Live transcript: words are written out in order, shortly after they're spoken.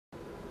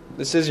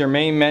This is your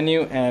main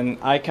menu and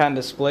icon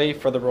display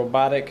for the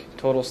Robotic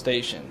Total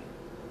Station.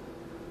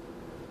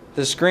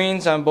 The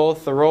screens on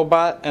both the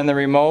robot and the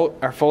remote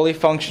are fully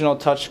functional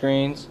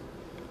touchscreens.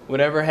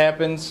 Whatever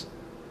happens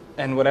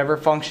and whatever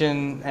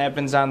function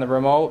happens on the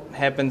remote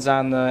happens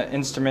on the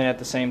instrument at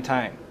the same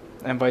time,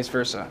 and vice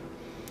versa.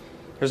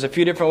 There's a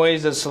few different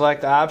ways to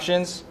select the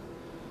options.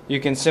 You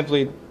can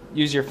simply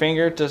use your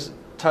finger to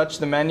touch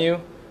the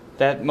menu.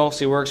 That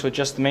mostly works with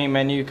just the main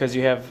menu because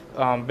you have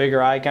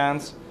bigger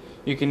icons.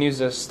 You can use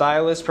the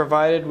stylus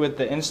provided with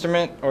the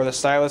instrument or the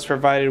stylus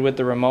provided with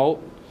the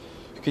remote.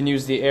 You can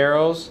use the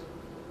arrows,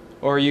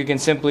 or you can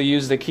simply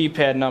use the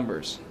keypad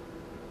numbers.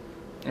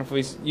 If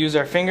we use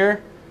our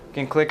finger, we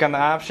can click on the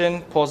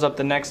option, pulls up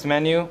the next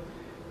menu.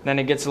 Then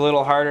it gets a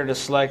little harder to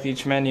select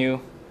each menu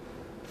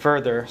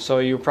further, so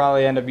you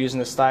probably end up using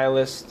the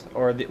stylus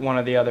or one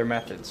of the other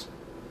methods.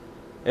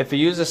 If you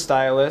use a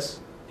stylus,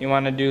 you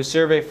want to do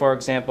survey, for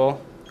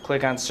example,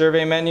 click on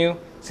survey menu.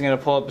 It's going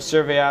to pull up a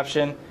survey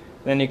option.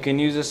 Then you can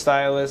use a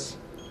stylus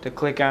to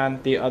click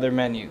on the other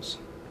menus.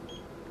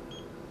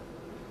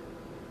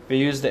 If you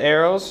use the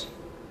arrows,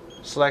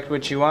 select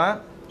what you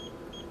want.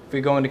 If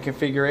we go into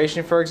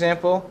configuration, for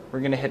example,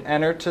 we're going to hit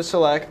enter to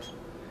select.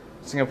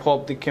 It's going to pull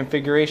up the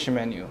configuration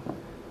menu.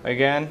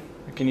 Again,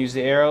 we can use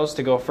the arrows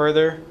to go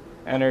further,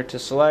 enter to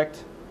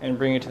select, and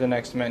bring it to the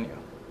next menu.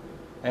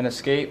 And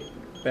escape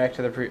back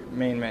to the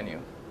main menu.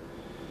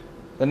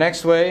 The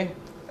next way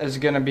is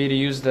going to be to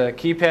use the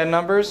keypad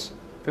numbers.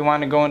 If we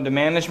want to go into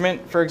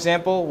management, for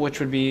example,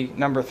 which would be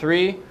number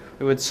 3,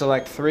 we would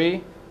select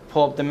 3,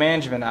 pull up the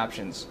management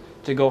options.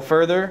 To go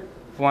further,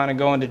 if we want to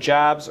go into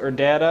jobs or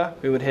data,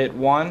 we would hit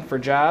 1 for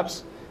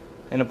jobs,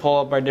 and to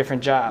pull up our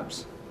different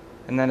jobs.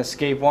 And then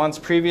escape once,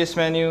 previous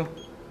menu,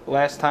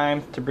 last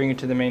time to bring it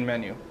to the main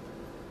menu.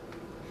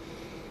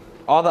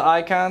 All the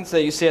icons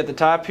that you see at the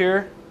top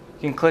here,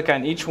 you can click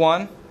on each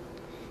one,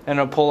 and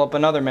it'll pull up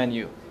another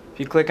menu. If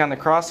you click on the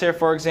crosshair,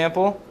 for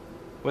example,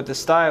 with the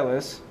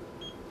stylus,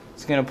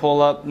 it's going to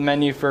pull up the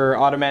menu for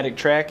automatic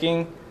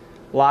tracking,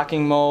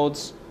 locking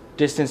modes,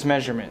 distance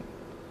measurement.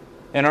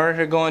 In order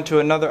to go into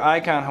another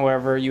icon,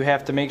 however, you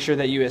have to make sure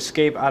that you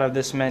escape out of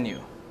this menu.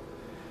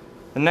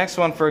 The next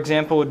one, for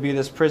example, would be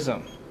this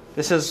prism.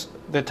 This is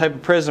the type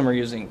of prism we're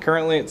using.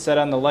 Currently it's set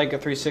on the Leica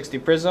 360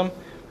 prism.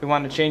 If we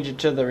want to change it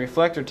to the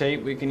reflector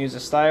tape, we can use the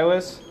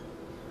stylus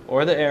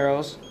or the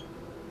arrows.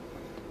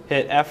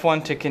 Hit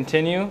F1 to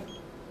continue.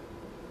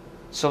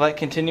 Select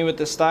continue with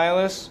the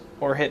stylus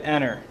or hit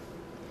enter.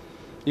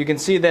 You can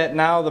see that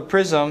now the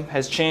prism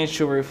has changed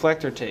to a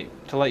reflector tape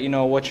to let you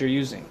know what you're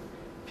using.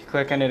 If you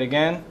click on it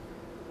again,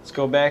 let's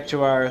go back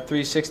to our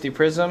 360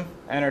 prism,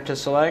 enter to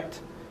select,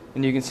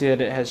 and you can see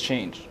that it has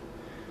changed.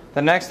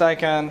 The next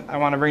icon I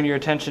want to bring to your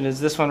attention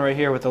is this one right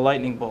here with the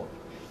lightning bolt.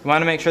 You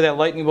want to make sure that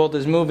lightning bolt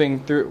is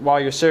moving through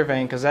while you're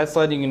surveying, because that's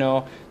letting you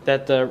know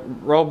that the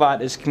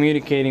robot is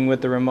communicating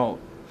with the remote.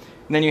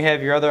 And then you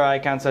have your other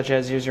icons, such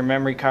as here's your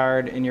memory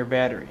card and your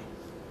battery.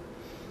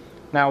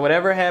 Now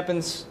whatever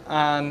happens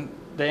on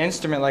the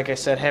instrument, like I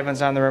said,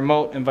 happens on the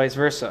remote and vice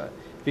versa.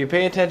 If you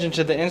pay attention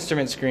to the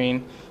instrument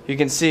screen, you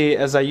can see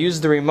as I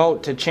use the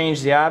remote to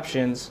change the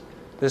options,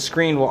 the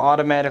screen will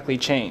automatically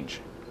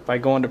change. If I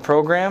go into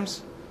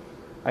programs,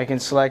 I can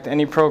select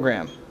any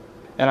program.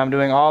 And I'm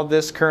doing all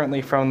this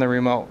currently from the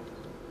remote.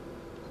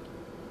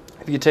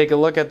 If you take a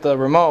look at the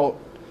remote,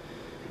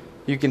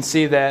 you can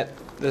see that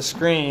the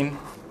screen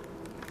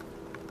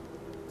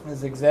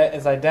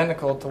is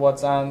identical to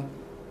what's on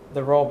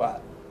the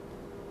robot.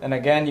 And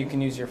again, you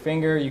can use your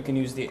finger, you can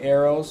use the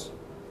arrows,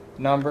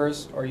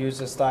 numbers, or use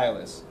the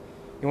stylus.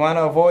 You want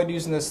to avoid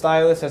using the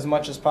stylus as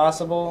much as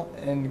possible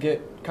and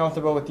get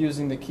comfortable with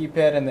using the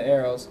keypad and the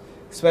arrows,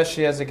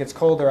 especially as it gets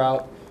colder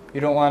out.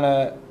 You don't want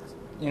to,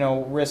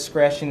 risk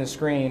scratching the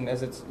screen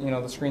as it's,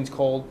 the screen's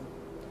cold.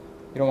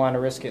 You don't want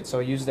to risk it. So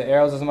use the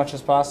arrows as much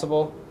as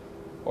possible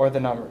or the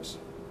numbers.